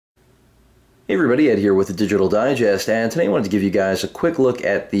Hey everybody, Ed here with the Digital Digest, and today I wanted to give you guys a quick look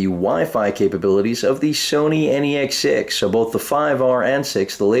at the Wi-Fi capabilities of the Sony NEX-6. So both the 5R and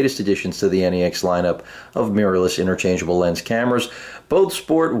 6, the latest additions to the NEX lineup of mirrorless interchangeable lens cameras, both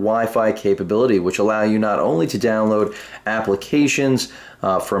sport Wi-Fi capability, which allow you not only to download applications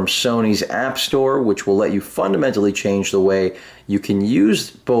from Sony's App Store, which will let you fundamentally change the way you can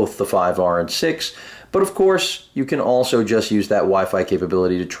use both the 5R and 6, but of course, you can also just use that Wi-Fi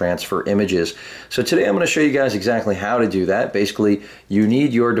capability to transfer images. So today I'm going to show you guys exactly how to do that. Basically, you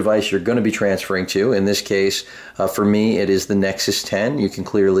need your device you're going to be transferring to. In this case, for me, it is the Nexus 10. You can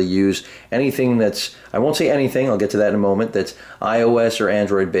clearly use anything that's, I won't say anything, I'll get to that in a moment, that's iOS or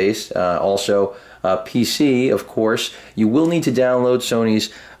Android based. Also, PC, of course. You will need to download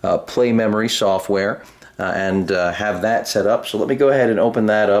Sony's Play Memory software and have that set up. So let me go ahead and open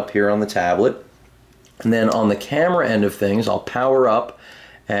that up here on the tablet. And then on the camera end of things, I'll power up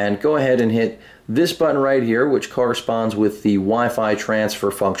and go ahead and hit this button right here, which corresponds with the Wi-Fi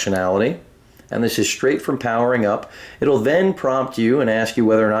transfer functionality. And this is straight from powering up. It'll then prompt you and ask you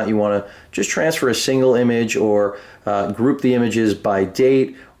whether or not you want to just transfer a single image or group the images by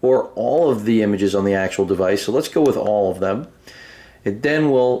date or all of the images on the actual device. So let's go with all of them. It then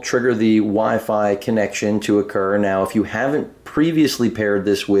will trigger the Wi-Fi connection to occur. Now, if you haven't previously paired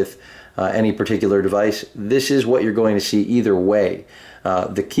this with any particular device, this is what you're going to see either way.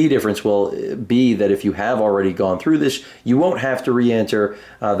 The key difference will be that if you have already gone through this, you won't have to re-enter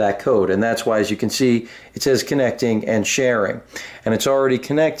that code. And that's why, as you can see, it says connecting and sharing. And it's already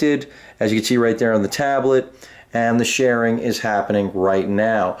connected, as you can see right there on the tablet, and the sharing is happening right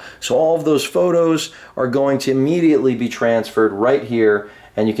now. So all of those photos are going to immediately be transferred right here,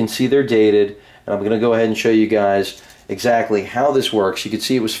 and you can see they're dated. And I'm going to go ahead and show you guys exactly how this works. You can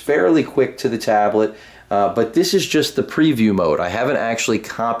see it was fairly quick to the tablet, but this is just the preview mode. I haven't actually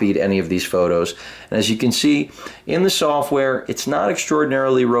copied any of these photos. And as you can see in the software, it's not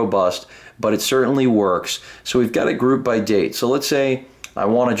extraordinarily robust, but it certainly works. So we've got it grouped by date. So let's say I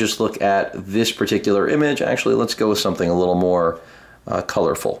want to just look at this particular image. Actually, let's go with something a little more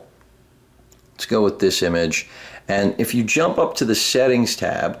colorful. Let's go with this image. And if you jump up to the settings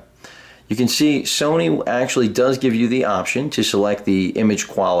tab, you can see Sony actually does give you the option to select the image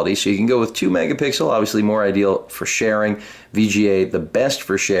quality. So you can go with 2 megapixel, obviously more ideal for sharing. VGA, the best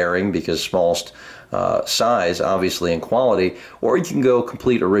for sharing because smallest size, obviously, and quality. Or you can go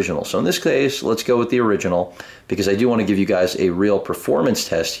complete original. So in this case, let's go with the original because I do want to give you guys a real performance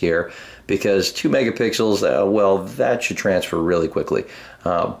test here because 2 megapixels, well, that should transfer really quickly.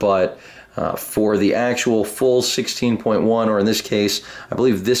 For the actual full 16.1, or in this case, I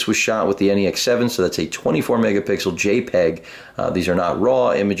believe this was shot with the NEX-7, so that's a 24 megapixel JPEG. These are not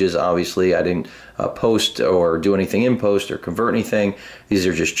raw images, obviously. I didn't post or do anything in post or convert anything. These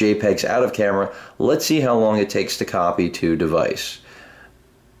are just JPEGs out of camera. Let's see how long it takes to copy to device.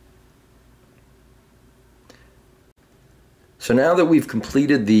 So now that we've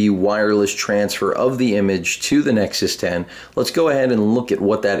completed the wireless transfer of the image to the Nexus 10, let's go ahead and look at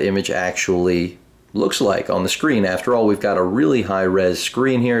what that image actually looks like on the screen. After all, we've got a really high-res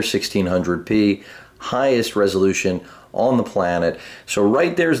screen here, 1600p, highest resolution on the planet. So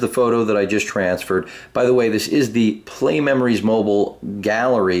right there's the photo that I just transferred. By the way, this is the Play Memories mobile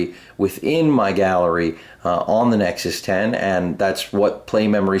gallery within my gallery on the Nexus 10, and that's what Play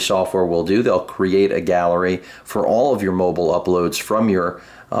Memory software will do. They'll create a gallery for all of your mobile uploads from your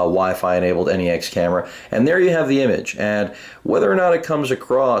Wi-Fi enabled NEX camera, and there you have the image. And whether or not it comes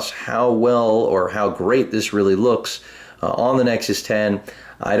across how well or how great this really looks on the Nexus 10,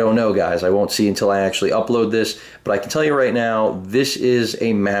 I don't know, guys. I won't see until I actually upload this, but I can tell you right now, this is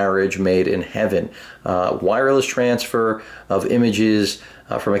a marriage made in heaven. Wireless transfer of images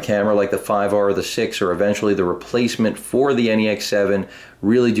from a camera like the 5R or the 6, or eventually the replacement for the NEX-7,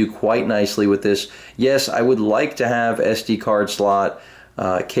 really do quite nicely with this. Yes, I would like to have SD card slot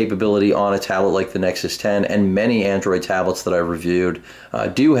capability on a tablet like the Nexus 10, and many Android tablets that I've reviewed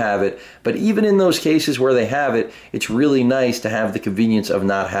do have it. But even in those cases where they have it, it's really nice to have the convenience of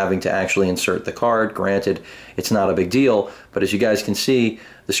not having to actually insert the card. Granted, it's not a big deal, but as you guys can see,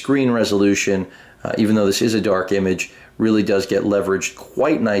 the screen resolution, even though this is a dark image, really does get leveraged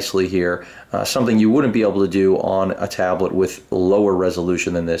quite nicely here. Something you wouldn't be able to do on a tablet with lower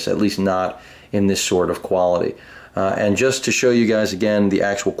resolution than this, at least not in this sort of quality. And just to show you guys again the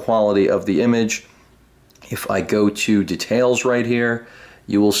actual quality of the image, if I go to details right here,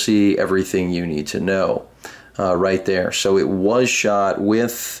 you will see everything you need to know right there. So it was shot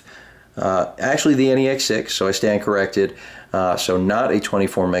with actually the NEX-6, so I stand corrected. So not a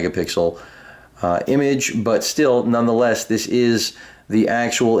 24 megapixel image, but still, nonetheless, this is the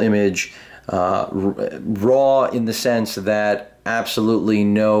actual image raw in the sense that absolutely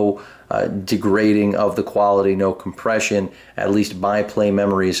no degrading of the quality, no compression, at least by play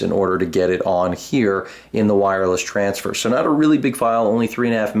memories in order to get it on here in the wireless transfer. So not a really big file, only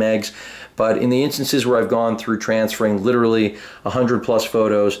 3.5 megs, but in the instances where I've gone through transferring literally 100 plus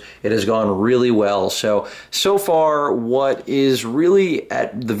photos, it has gone really well. So far, what is really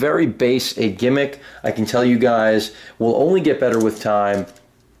at the very base a gimmick, I can tell you guys, will only get better with time.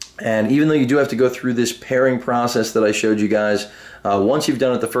 And even though you do have to go through this pairing process that I showed you guys, once you've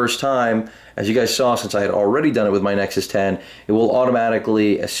done it the first time, as you guys saw, since I had already done it with my Nexus 10, it will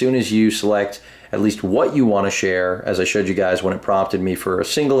automatically, as soon as you select at least what you want to share, as I showed you guys when it prompted me for a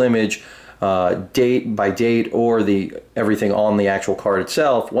single image, date by date, or everything on the actual card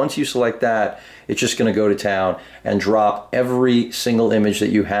itself, once you select that, it's just going to go to town and drop every single image that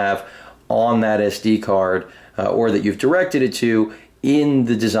you have on that SD card or that you've directed it to in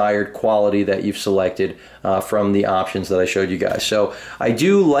the desired quality that you've selected from the options that I showed you guys. So I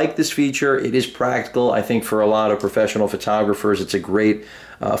do like this feature. It is practical. I think for a lot of professional photographers, it's a great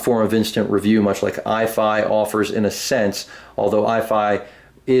form of instant review, much like iFi offers in a sense. Although iFi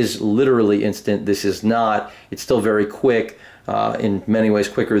is literally instant, this is not. It's still very quick. In many ways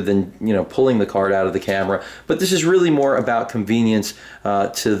quicker than pulling the card out of the camera, but this is really more about convenience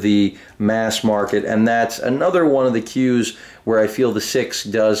to the mass market, and that's another one of the cues where I feel the 6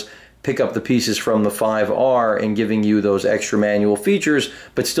 does pick up the pieces from the 5R in giving you those extra manual features,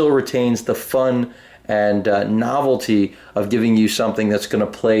 but still retains the fun and novelty of giving you something that's going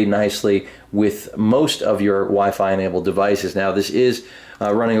to play nicely with most of your Wi-Fi enabled devices. Now this is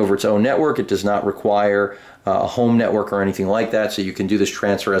running over its own network. It does not require a home network or anything like that, so you can do this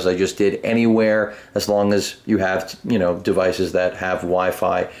transfer as I just did anywhere, as long as you have devices that have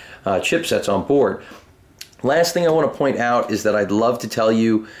Wi-Fi chipsets on board. Last thing I want to point out is that I'd love to tell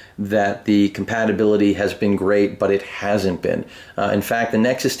you that the compatibility has been great, but it hasn't been. In fact, the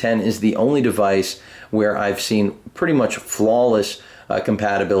Nexus 10 is the only device where I've seen pretty much flawless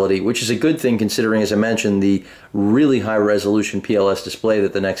compatibility, which is a good thing considering, as I mentioned, the really high resolution PLS display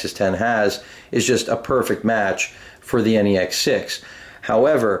that the Nexus 10 has is just a perfect match for the NEX-6.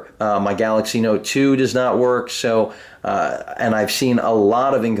 However, my Galaxy Note 2 does not work, so and I've seen a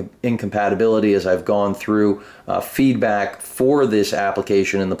lot of incompatibility as I've gone through feedback for this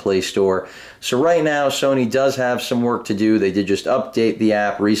application in the Play Store. So right now, Sony does have some work to do. They did just update the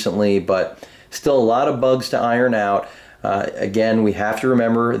app recently, but still a lot of bugs to iron out. Again, we have to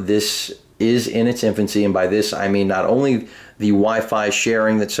remember this is in its infancy, and by this I mean not only the Wi-Fi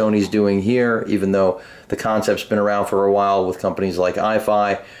sharing that Sony's doing here, even though the concept's been around for a while with companies like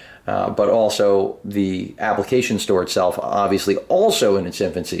iFi, but also the application store itself, obviously also in its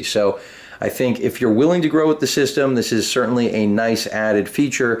infancy. So I think if you're willing to grow with the system, this is certainly a nice added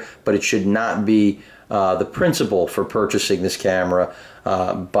feature, but it should not be the principle for purchasing this camera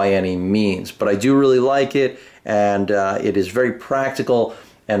by any means. But I do really like it, and it is very practical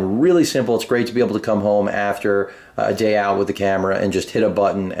and really simple. It's great to be able to come home after a day out with the camera and just hit a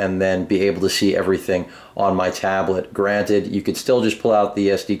button and then be able to see everything on my tablet. Granted, you could still just pull out the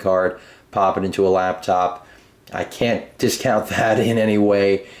SD card, pop it into a laptop. I can't discount that in any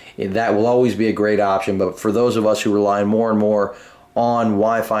way. That will always be a great option, but for those of us who rely more and more on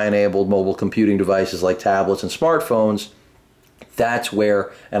Wi-Fi enabled mobile computing devices like tablets and smartphones, that's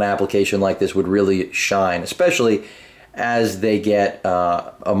where an application like this would really shine, especially as they get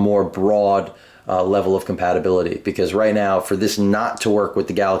a more broad level of compatibility. Because right now, for this not to work with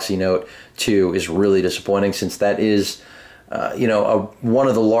the Galaxy Note 2 is really disappointing, since that is, one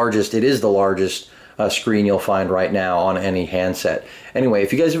of the largest, it is the largest screen you'll find right now on any handset. Anyway,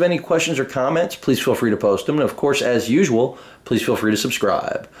 if you guys have any questions or comments, please feel free to post them. And of course, as usual, please feel free to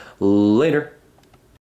subscribe. Later.